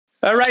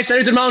Alright,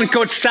 salut tout le monde,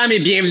 Coach Sam et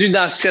bienvenue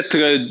dans cette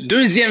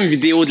deuxième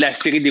vidéo de la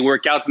série des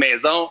workouts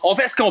maison. On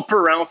fait ce qu'on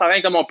peut, hein? On s'en vient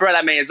comme on peut à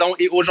la maison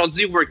et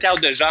aujourd'hui,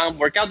 workout de jambes.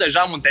 Workout de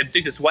jambes, on est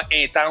habitué que ce soit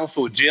intense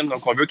au gym,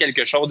 donc on veut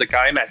quelque chose de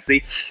quand même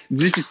assez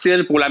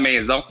difficile pour la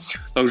maison.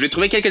 Donc j'ai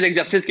trouvé quelques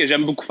exercices que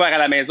j'aime beaucoup faire à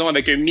la maison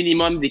avec un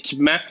minimum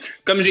d'équipement.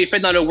 Comme j'ai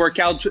fait dans le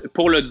workout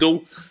pour le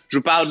dos, je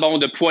vous parle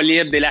de poids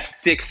libre,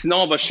 d'élastique.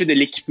 Sinon, on va chercher de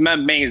l'équipement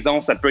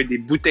maison. Ça peut être des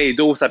bouteilles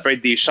d'eau, ça peut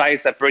être des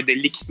chaises, ça peut être de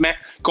l'équipement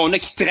qu'on a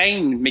qui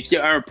traîne, mais qui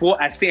a un poids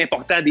assez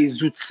important,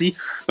 des outils.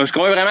 Donc, ce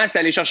qu'on veut vraiment, c'est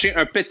aller chercher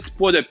un petit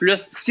poids de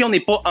plus. Si on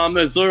n'est pas en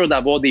mesure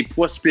d'avoir des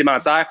poids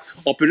supplémentaires,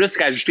 on peut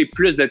juste rajouter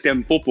plus de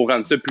tempo pour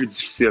rendre ça plus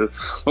difficile.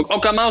 Donc, on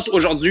commence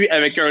aujourd'hui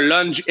avec un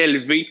lunge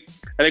élevé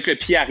avec le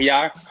pied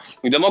arrière.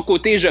 Donc, de mon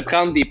côté, je vais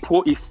prendre des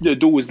poids ici de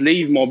 12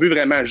 livres. Mon but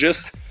vraiment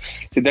juste,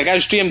 c'est de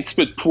rajouter un petit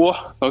peu de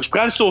poids. Donc, je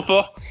prends le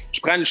sofa, je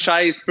prends une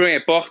chaise, peu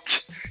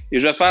importe, et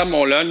je vais faire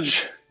mon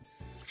lunge.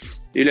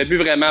 Et le but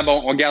vraiment,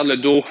 on garde le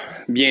dos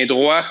bien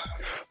droit.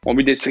 Mon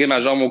but d'étirer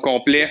ma jambe au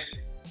complet.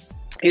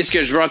 Et ce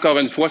que je veux encore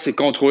une fois, c'est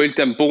contrôler le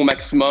tempo au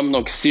maximum.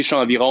 Donc ici, je suis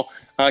environ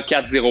en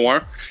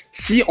 4-0-1.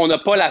 Si on n'a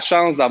pas la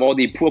chance d'avoir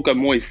des poids comme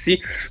moi ici,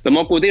 de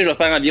mon côté, je vais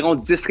faire environ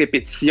 10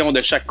 répétitions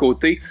de chaque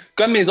côté.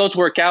 Comme mes autres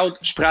workouts,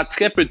 je prends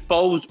très peu de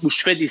pauses où je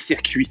fais des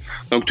circuits.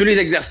 Donc tous les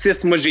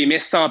exercices, moi, j'ai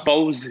mis sans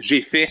pause,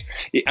 j'ai fait.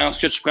 Et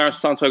ensuite, je prends un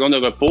 60 secondes de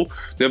repos.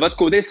 De votre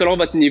côté, selon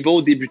votre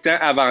niveau débutant,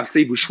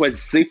 avancé, vous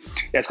choisissez.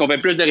 Est-ce qu'on fait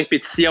plus de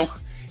répétitions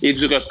et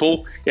du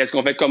repos? Et est-ce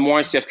qu'on fait comme moi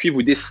un circuit?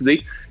 Vous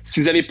décidez.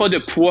 Si vous n'avez pas de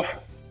poids,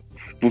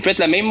 vous faites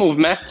le même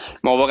mouvement,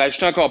 mais on va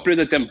rajouter encore plus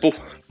de tempo.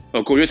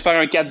 Donc, au lieu de faire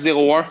un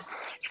 4-0-1,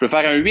 je peux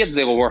faire un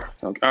 8-0-1.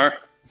 Donc, 1,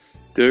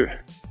 2,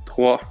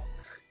 3,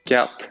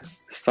 4,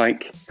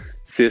 5,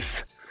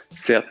 6,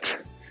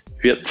 7,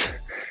 8.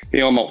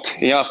 Et on monte.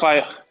 Et on va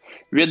faire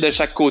 8 de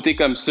chaque côté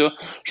comme ça.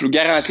 Je vous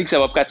garantis que ça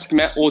va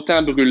pratiquement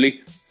autant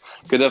brûler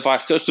que de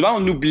faire ça. Souvent,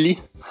 on oublie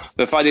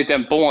de faire des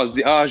tempos. On se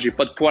dit « Ah, j'ai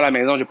pas de poids à la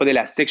maison, j'ai pas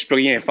d'élastique, je peux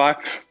rien faire. »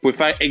 Vous pouvez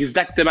faire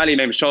exactement les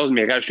mêmes choses,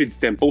 mais rajouter du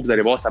tempo, vous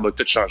allez voir, ça va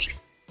tout changer.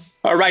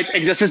 Alright,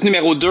 exercice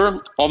numéro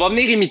 2. On va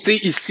venir imiter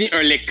ici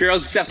un leg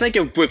curl. C'est certain que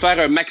vous pouvez faire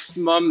un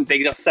maximum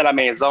d'exercices à la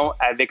maison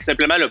avec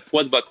simplement le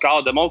poids de votre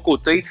corps. De mon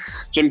côté,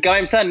 j'aime quand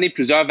même ça amener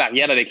plusieurs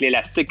variables avec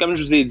l'élastique. Comme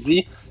je vous ai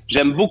dit,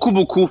 j'aime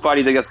beaucoup faire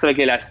les exercices avec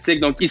l'élastique.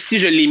 Donc ici,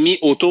 je l'ai mis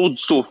autour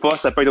du sofa.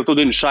 Ça peut être autour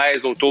d'une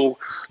chaise, autour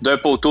d'un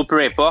poteau,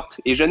 peu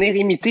importe. Et je n'ai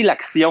imité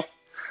l'action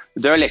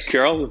d'un leg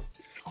curl.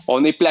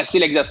 On est placé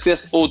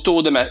l'exercice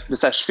autour de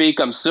sa cheville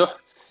comme ça.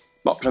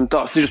 Bon, je vais me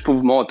tasser juste pour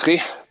vous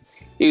montrer.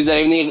 Et vous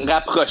allez venir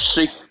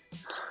rapprocher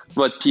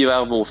votre pied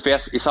vers vos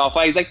fesses. Et ça va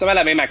faire exactement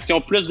la même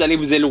action. Plus vous allez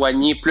vous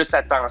éloigner, plus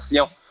la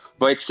tension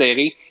va être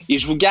serrée. Et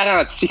je vous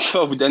garantis que ça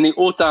va vous donner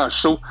autant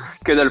chaud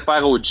que de le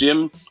faire au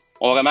gym.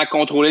 On va vraiment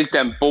contrôler le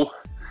tempo.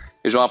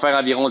 Et je vais en faire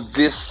environ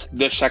 10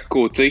 de chaque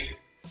côté.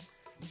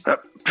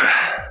 Hop.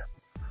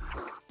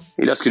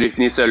 Et lorsque j'ai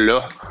fini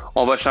celle-là,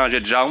 on va changer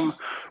de jambe.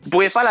 Vous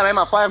pourrez faire la même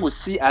affaire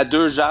aussi à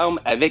 2 jambes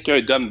avec un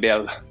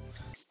dumbbell.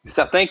 C'est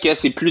certain que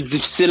c'est plus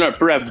difficile un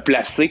peu à vous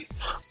placer.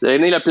 Vous allez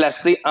venir le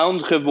placer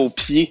entre vos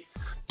pieds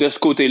de ce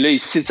côté-là,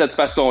 ici, de cette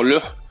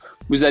façon-là.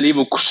 Vous allez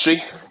vous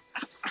coucher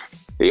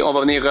et on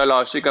va venir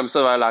relâcher comme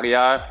ça vers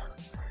l'arrière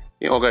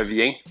et on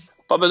revient.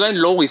 Pas besoin de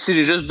lourd ici,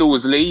 j'ai juste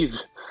 12 livres.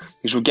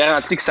 Et je vous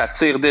garantis que ça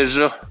tire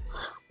déjà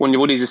au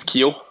niveau des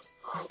ischios.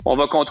 On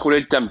va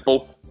contrôler le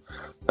tempo.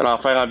 Vous allez en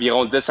faire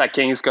environ 10 à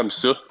 15 comme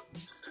ça.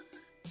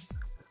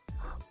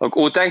 Donc,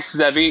 autant que si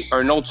vous avez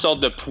une autre sorte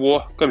de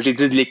poids, comme j'ai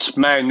dit, de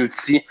l'équipement, un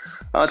outil,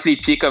 entre les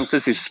pieds comme ça,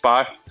 c'est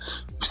super.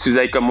 Puis si vous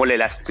avez comme moi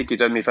l'élastique, qui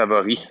est un de mes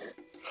favoris,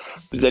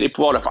 vous allez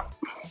pouvoir le faire.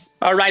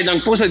 Alright,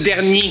 donc pour ce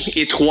dernier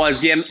et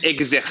troisième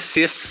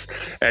exercice,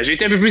 j'ai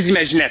été un peu plus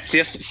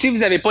imaginatif. Si vous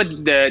n'avez pas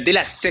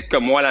d'élastique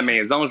comme moi à la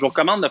maison, je vous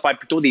recommande de faire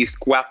plutôt des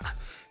squats,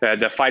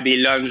 de faire des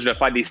lunges, de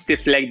faire des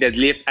stiff leg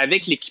deadlift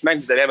avec l'équipement que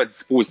vous avez à votre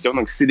disposition.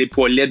 Donc, si c'est des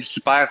poids libres,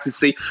 super. Si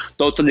c'est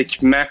d'autres sortes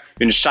d'équipements,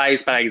 une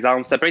chaise par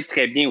exemple, ça peut être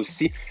très bien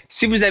aussi.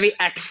 Si vous avez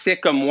accès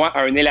comme moi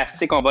à un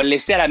élastique, on va le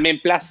laisser à la même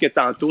place que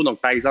tantôt. Donc,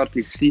 par exemple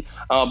ici,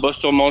 en bas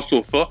sur mon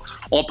sofa.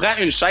 On prend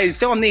une chaise.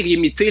 Ici, on est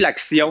imité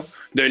l'action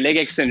d'un leg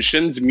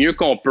extension du mieux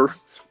qu'on peut.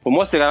 Pour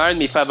moi, c'est vraiment un de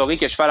mes favoris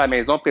que je fais à la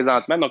maison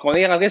présentement. Donc, on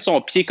est rentré son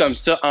pied comme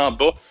ça en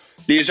bas.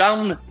 Les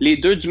jambes, les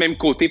deux du même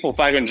côté pour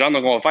faire une jambe.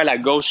 Donc, on va faire la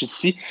gauche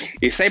ici.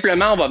 Et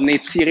simplement, on va venir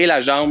tirer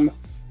la jambe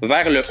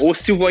vers le haut.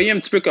 Si vous voyez un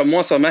petit peu comme moi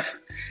en ce moment,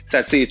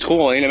 ça tire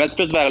trop. On va venir le mettre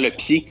plus vers le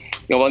pied.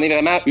 Et on va venir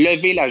vraiment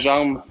lever la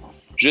jambe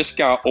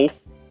jusqu'en haut.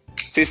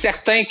 C'est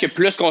certain que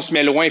plus qu'on se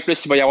met loin,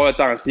 plus il va y avoir de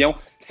tension.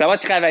 Ça va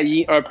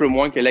travailler un peu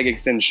moins que le leg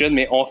extension,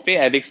 mais on fait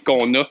avec ce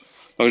qu'on a.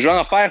 Donc, je vais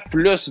en faire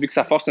plus vu que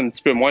ça force un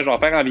petit peu moins. Je vais en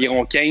faire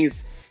environ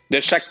 15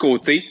 de chaque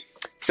côté.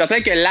 C'est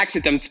certain que l'axe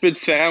est un petit peu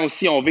différent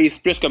aussi. On vise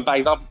plus comme par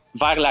exemple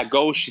vers la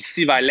gauche,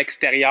 ici, vers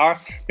l'extérieur.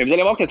 Mais vous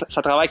allez voir que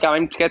ça travaille quand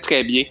même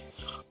très bien.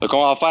 Donc,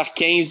 on va en faire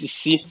 15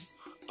 ici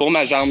pour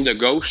ma jambe de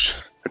gauche.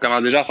 Ça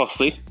commence déjà à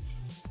forcer.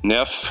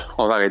 9,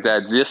 on va arrêter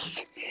à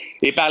 10.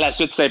 Et par la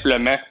suite,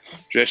 simplement,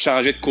 je vais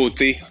changer de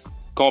côté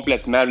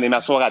complètement. Venez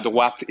m'asseoir à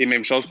droite et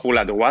même chose pour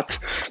la droite.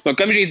 Donc,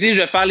 comme j'ai dit,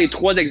 je vais faire les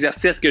 3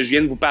 exercices que je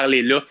viens de vous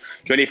parler là.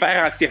 Je vais les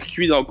faire en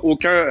circuit, donc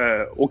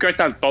aucun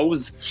temps de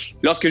pause.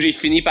 Lorsque j'ai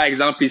fini, par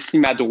exemple, ici,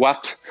 ma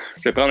droite,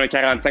 je vais prendre un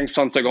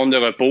 45-60 secondes de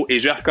repos et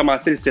je vais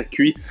recommencer le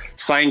circuit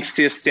 5,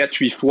 6, 7,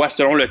 8 fois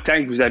selon le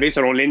temps que vous avez,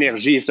 selon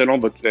l'énergie et selon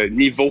votre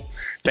niveau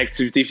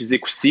d'activité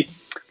physique aussi.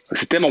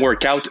 C'était mon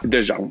workout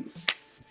de jambes.